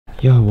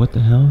Yo, what the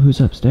hell? Who's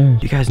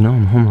upstairs? You guys know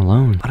I'm home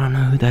alone. I don't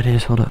know who that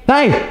is. Hold up.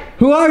 Hey,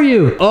 who are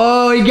you?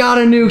 Oh, he got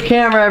a new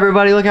camera,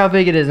 everybody. Look how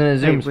big it is and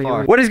it zooms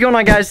far. What is going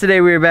on, guys?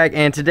 Today we are back,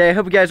 and today I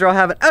hope you guys are all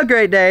having a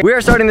great day. We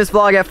are starting this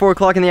vlog at 4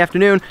 o'clock in the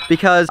afternoon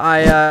because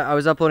I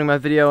was uploading my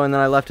video and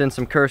then I left in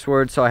some curse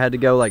words, so I had to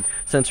go like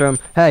censor them.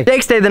 Hey,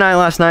 Jake stayed the night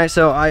last night,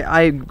 so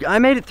I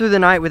made it through the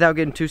night without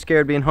getting too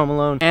scared being home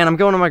alone. And I'm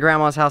going to my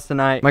grandma's house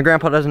tonight. My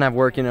grandpa doesn't have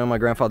work, you know, my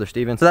grandfather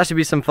Steven, so that should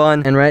be some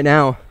fun. And right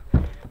now,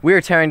 we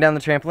are tearing down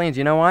the trampolines.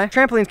 You know why?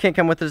 Trampolines can't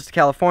come with us to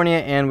California,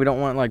 and we don't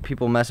want like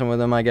people messing with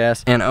them, I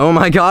guess. And oh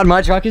my God,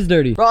 my truck is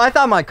dirty. Bro, I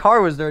thought my car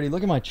was dirty.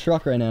 Look at my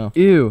truck right now.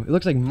 Ew, it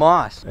looks like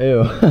moss.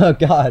 Ew, oh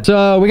God.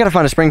 So we gotta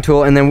find a spring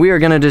tool, and then we are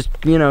gonna just,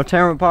 you know,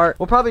 tear them apart.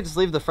 We'll probably just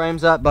leave the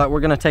frames up, but we're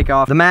gonna take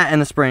off the mat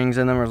and the springs,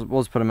 and then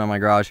we'll just put them in my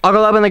garage. I'll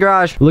go up in the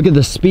garage. Look at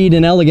the speed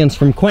and elegance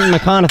from Quentin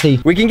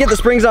McConaughey. We can get the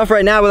springs off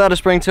right now without a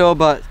spring tool,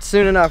 but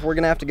soon enough, we're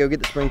gonna have to go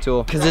get the spring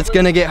tool because it's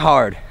gonna get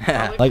hard.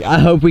 Like, I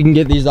hope we can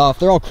get these off.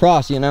 They're all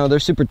crossed, you know,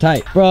 they're super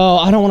tight. Bro,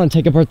 I don't want to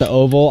take apart the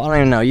oval. I don't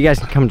even know. You guys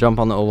can come jump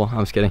on the oval. I'm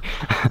just kidding.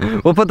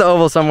 We'll put the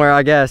oval somewhere,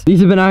 I guess. These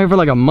have been out here for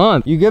like a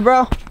month. You good,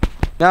 bro?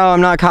 No, I'm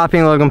not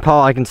copying Logan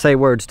Paul. I can say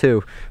words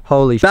too.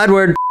 Holy bad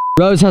word.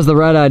 Rose has the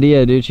right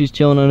idea, dude. She's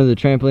chilling under the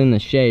trampoline in the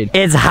shade.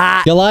 It's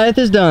hot. Goliath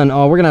is done.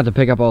 Oh, we're gonna have to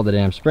pick up all the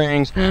damn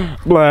springs.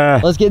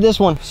 Blah. Let's get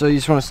this one. So you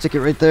just want to stick it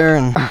right there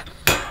and...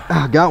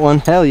 got one.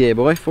 Hell yeah,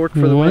 boy. Fork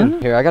for the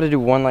win. Here, I gotta do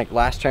one like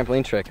last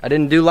trampoline trick. I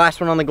didn't do last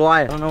one on the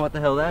Goliath. I don't know what the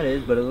hell that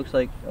is, but it looks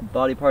like a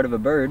body part of a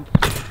bird.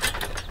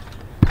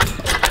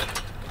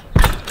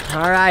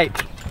 All right.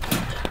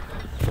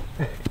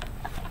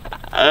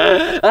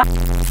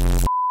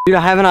 Dude,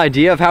 I have an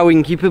idea of how we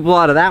can keep people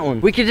out of that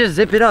one. We could just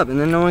zip it up and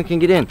then no one can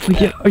get in.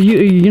 Are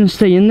you gonna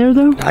stay in there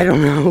though? I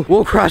don't know.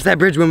 We'll cross that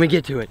bridge when we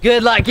get to it.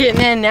 Good luck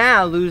getting in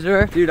now,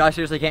 loser. Dude, I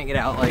seriously can't get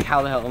out. Like,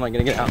 how the hell am I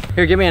gonna get out?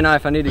 Here, give me a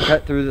knife. I need to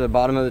cut through the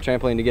bottom of the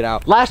trampoline to get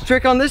out. Last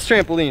trick on this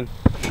trampoline.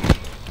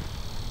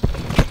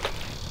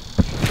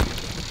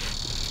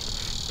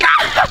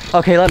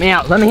 Okay, let me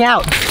out. Let me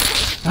out.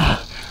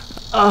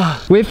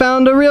 We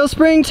found a real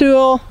spring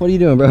tool. What are you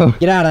doing, bro?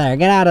 Get out of there.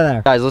 Get out of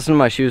there. Guys, listen to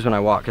my shoes when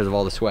I walk because of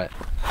all the sweat.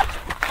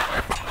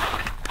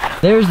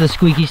 There's the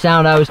squeaky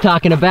sound I was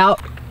talking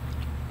about.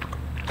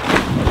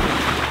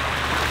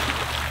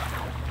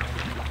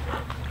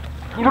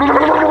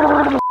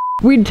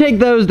 We'd take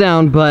those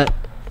down, but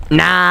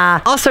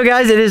nah. Also,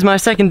 guys, it is my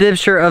second div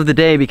shirt of the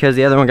day because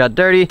the other one got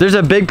dirty. There's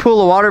a big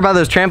pool of water by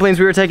those trampolines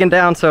we were taking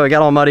down, so it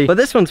got all muddy. But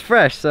this one's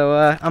fresh,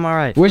 so I'm all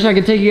right. Wish I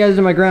could take you guys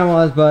to my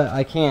grandma's, but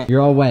I can't.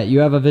 You're all wet. You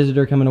have a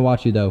visitor coming to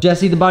watch you, though.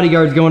 Jesse, the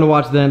bodyguard's going to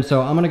watch them,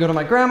 so I'm gonna go to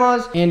my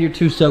grandma's, and you're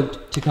too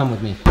soaked to come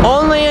with me.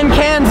 Only in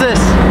Kansas.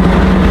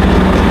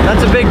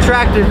 That's a big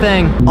tractor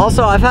thing.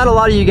 Also, I've had a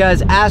lot of you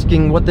guys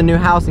asking what the new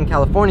house in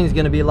California is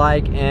gonna be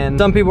like, and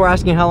some people are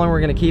asking how long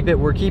we're gonna keep it.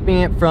 We're keeping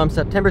it from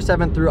September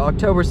 7th through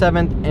October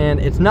 7th, and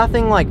it's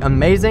nothing like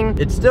amazing.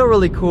 It's still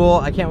really cool.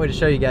 I can't wait to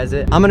show you guys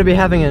it. I'm gonna be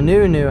having a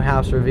new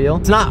house reveal.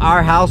 It's not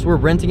our house, we're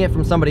renting it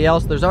from somebody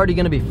else. There's already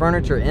gonna be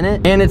furniture in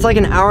it, and it's like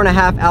an hour and a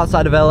half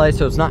outside of LA,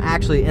 so it's not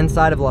actually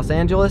inside of Los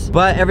Angeles,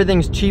 but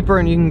everything's cheaper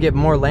and you can get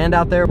more land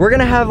out there. We're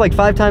gonna have like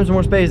 5 times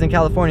more space in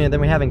California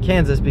than we have in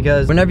Kansas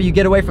because whenever you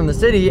get away from the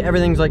city,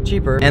 everything's like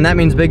cheaper, and that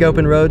means big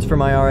open roads for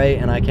my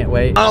R8, and I can't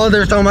wait. Oh,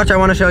 there's so much I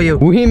want to show you.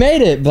 We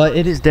made it, but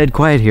it is dead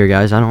quiet here,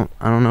 guys. I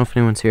don't know if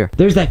anyone's here.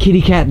 There's that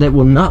kitty cat that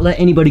will not let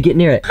anybody get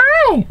near it.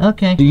 Hi.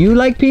 Okay. Do you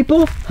like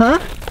people? Huh?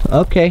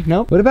 Okay.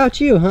 No. What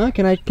about you? Huh?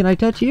 Can I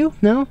touch you?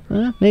 No?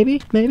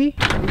 Maybe.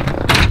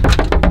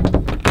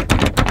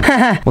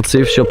 Let's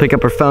see if she'll pick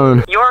up her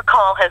phone. Your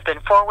call has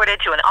been forwarded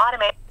to an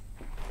automated.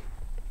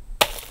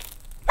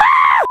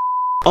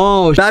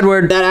 Oh, bad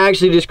word. That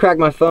actually just cracked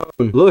my phone.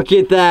 Look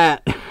at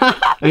that.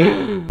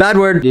 Bad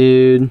word,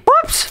 dude.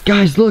 Whoops.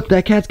 Guys, look,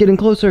 that cat's getting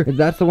closer.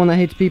 That's the one that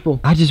hates people.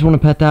 I just want to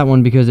pet that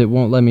one because it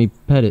won't let me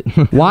pet it.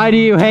 Why do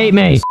you hate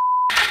me?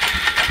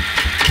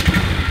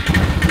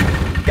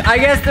 I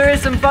guess there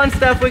is some fun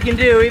stuff we can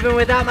do even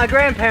without my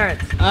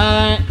grandparents.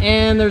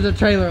 And there's a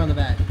trailer on the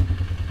back.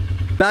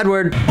 Bad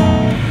word.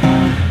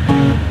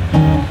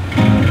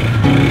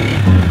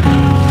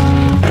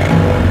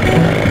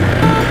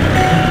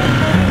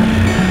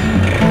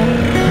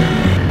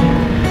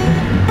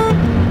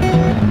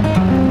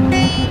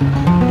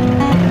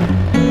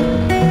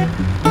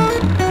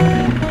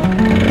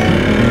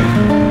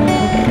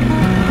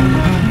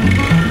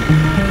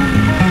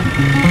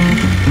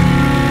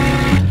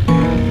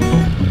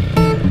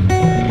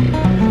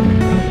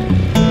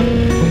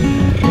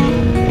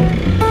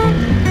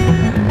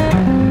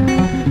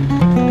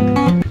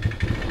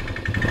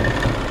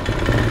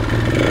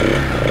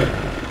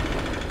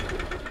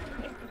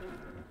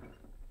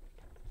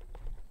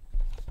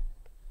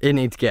 It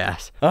needs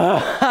gas.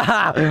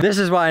 This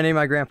is why I named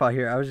my grandpa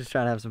here. I was just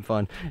trying to have some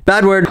fun.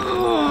 Bad word.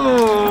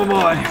 Oh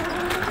boy.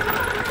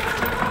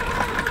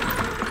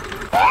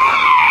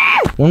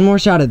 One more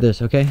shot at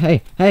this, okay?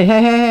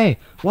 Hey.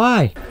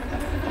 Why?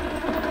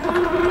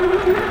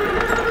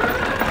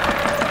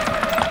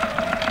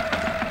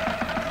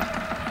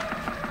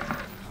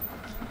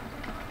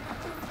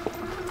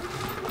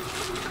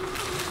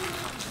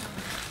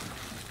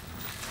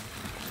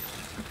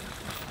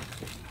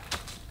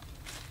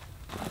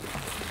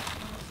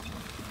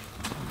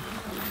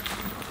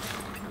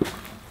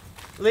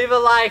 leave a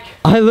like.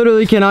 I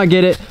literally cannot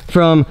get it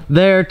from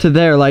there to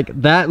there. Like,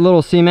 that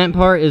little cement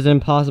part is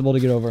impossible to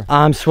get over.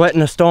 I'm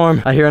sweating a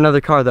storm. I hear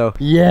another car though.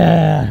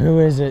 Yeah, who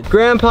is it?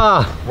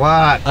 Grandpa.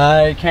 What?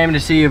 I came to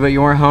see you, but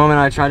you weren't home, and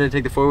I tried to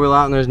take the four-wheel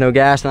out and there's no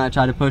gas, and I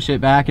tried to push it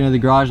back into the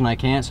garage and I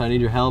can't, so I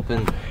need your help,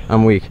 and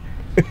I'm weak.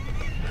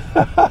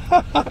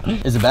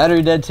 Is the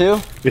battery dead too?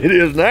 It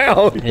is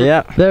now.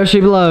 Yeah. There she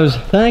blows.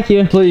 Thank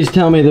you. Please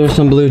tell me there's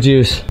some blue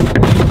juice.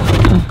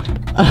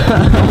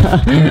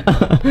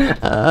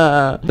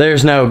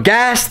 There's no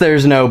gas,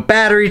 there's no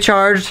battery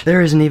charged,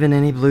 there isn't even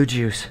any blue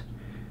juice.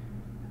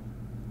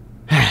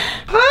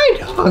 Hi,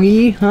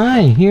 doggy.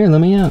 Hi. Here,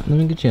 let me out. Let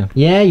me get you.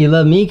 Yeah, you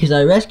love me because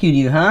I rescued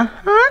you, huh?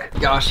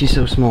 Gosh, she's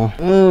so small.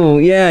 Oh,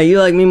 yeah, you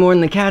like me more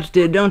than the cats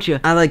did, don't you?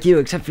 I like you,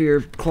 except for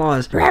your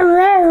claws.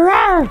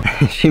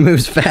 She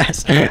moves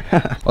fast.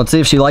 Let's see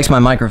if she likes my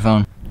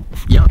microphone.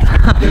 Yup.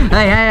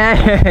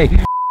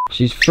 Hey.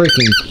 She's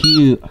freaking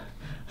cute.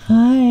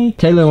 Hi.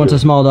 Taylor wants a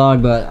small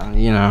dog, but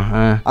you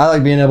know, I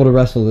like being able to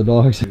wrestle the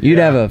dogs. You'd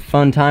have a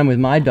fun time with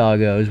my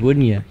doggos,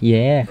 wouldn't you?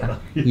 Yeah.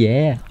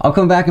 Yeah. I'll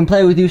come back and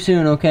play with you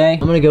soon, okay? I'm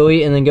gonna go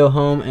eat and then go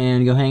home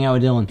and go hang out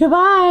with Dylan.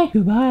 Goodbye.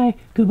 Goodbye.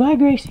 Goodbye,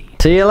 Gracie.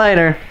 See you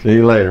later. See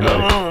you later,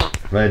 buddy.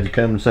 Glad you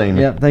come and see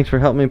me. Yep, thanks for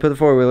helping me put the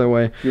four-wheeler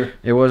away. Sure.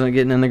 It wasn't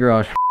getting in the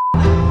garage.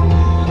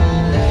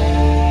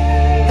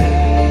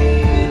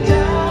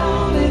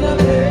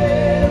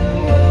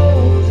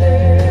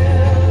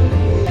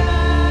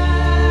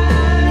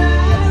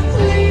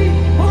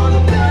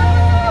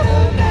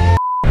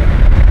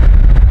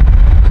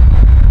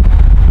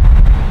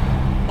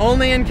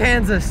 Only in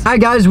Kansas. Hi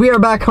guys, we are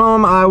back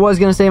home. I was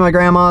gonna stay at my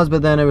grandma's,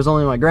 but then it was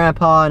only my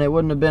grandpa and it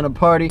wouldn't have been a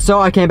party. So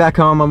I came back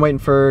home. I'm waiting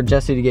for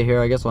Jesse to get here.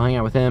 I guess we'll hang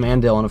out with him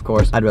and Dylan, of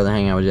course. I'd rather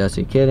hang out with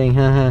Jesse. Kidding.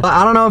 But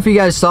I don't know if you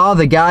guys saw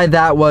the guy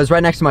that was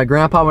right next to my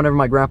grandpa whenever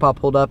my grandpa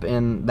pulled up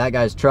in that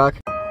guy's truck.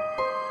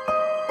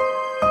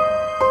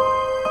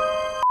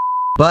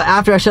 But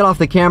after I shut off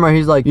the camera,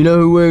 he's like, you know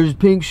who wears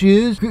pink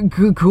shoes?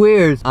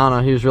 Queers. I don't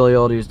know, he was really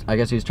old. I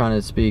guess he was trying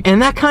to speak.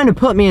 And that kind of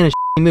put me in a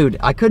mood.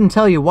 I couldn't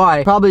tell you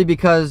why. Probably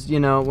because, you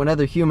know, when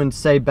other humans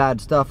say bad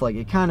stuff, like,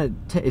 it kind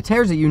of it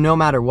tears at you no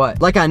matter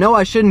what. Like, I know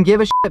I shouldn't give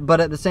a shit, but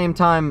at the same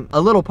time,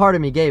 a little part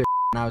of me gave a shit.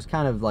 And I was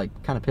kind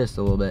of pissed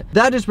a little bit.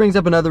 That just brings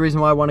up another reason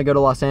why I want to go to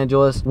Los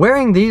Angeles.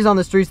 Wearing these on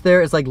the streets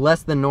there is like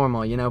less than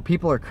normal, you know?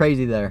 People are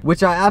crazy there,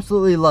 which I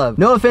absolutely love.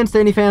 No offense to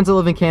any fans that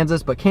live in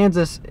Kansas, but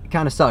Kansas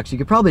kind of sucks. You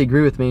could probably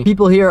agree with me.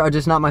 People here are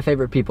just not my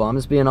favorite people. I'm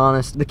just being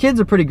honest. The kids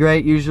are pretty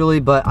great usually,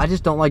 but I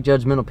just don't like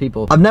judgmental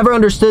people. I've never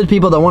understood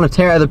people that want to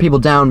tear other people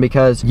down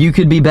because you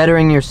could be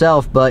bettering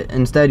yourself, but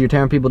instead you're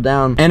tearing people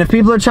down. And if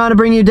people are trying to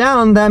bring you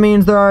down, that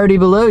means they're already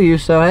below you,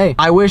 so hey.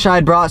 I wish I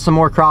had brought some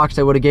more Crocs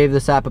that would have gave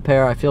this sap a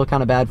pair. I feel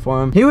kind of bad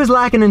for him. He was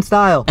lacking in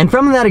style. And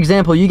from that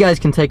example, you guys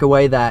can take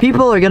away that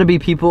people are gonna be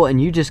people and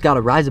you just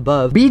gotta rise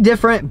above. Be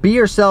different, be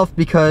yourself,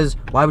 because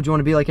why would you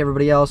wanna be like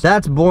everybody else?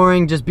 That's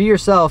boring, just be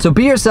yourself. So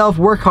be yourself,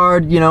 work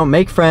hard, you know,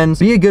 make friends,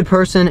 be a good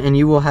person, and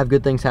you will have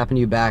good things happen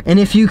to you back. And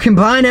if you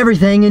combine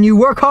everything and you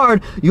work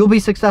hard, you'll be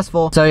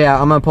successful. So yeah,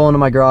 I'm gonna pull into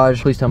my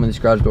garage. Please tell me this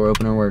garage door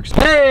opener works.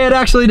 Hey, it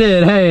actually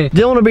did, hey.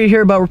 Dylan will be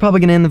here, but we're probably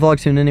gonna end the vlog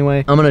soon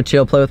anyway. I'm gonna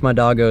chill, play with my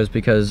doggos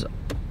because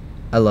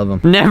I love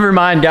him. Never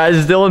mind,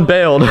 guys. Dylan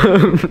bailed.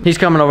 He's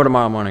coming over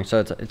tomorrow morning, so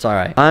it's all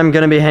right. I'm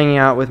gonna be hanging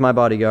out with my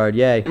bodyguard.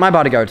 Yay. My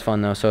bodyguard's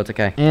fun though, so it's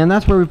okay. And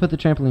that's where we put the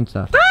trampoline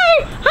stuff.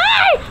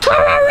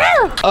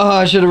 Oh,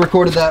 I should have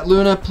recorded that.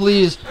 Luna,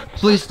 please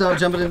stop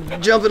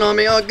jumping on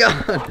me. Oh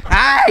God.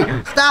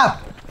 Hey,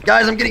 stop,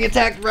 guys. I'm getting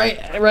attacked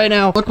right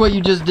now. Look what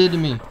you just did to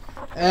me.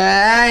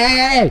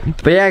 Hey.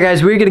 But yeah,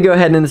 guys, we're gonna go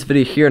ahead and end this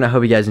video here, and I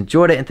hope you guys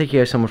enjoyed it, and thank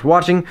you guys so much for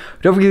watching.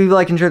 Don't forget to leave a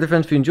like and share with your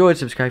friends if you enjoyed,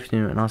 subscribe if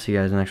you're new, and I'll see you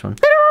guys in the next one.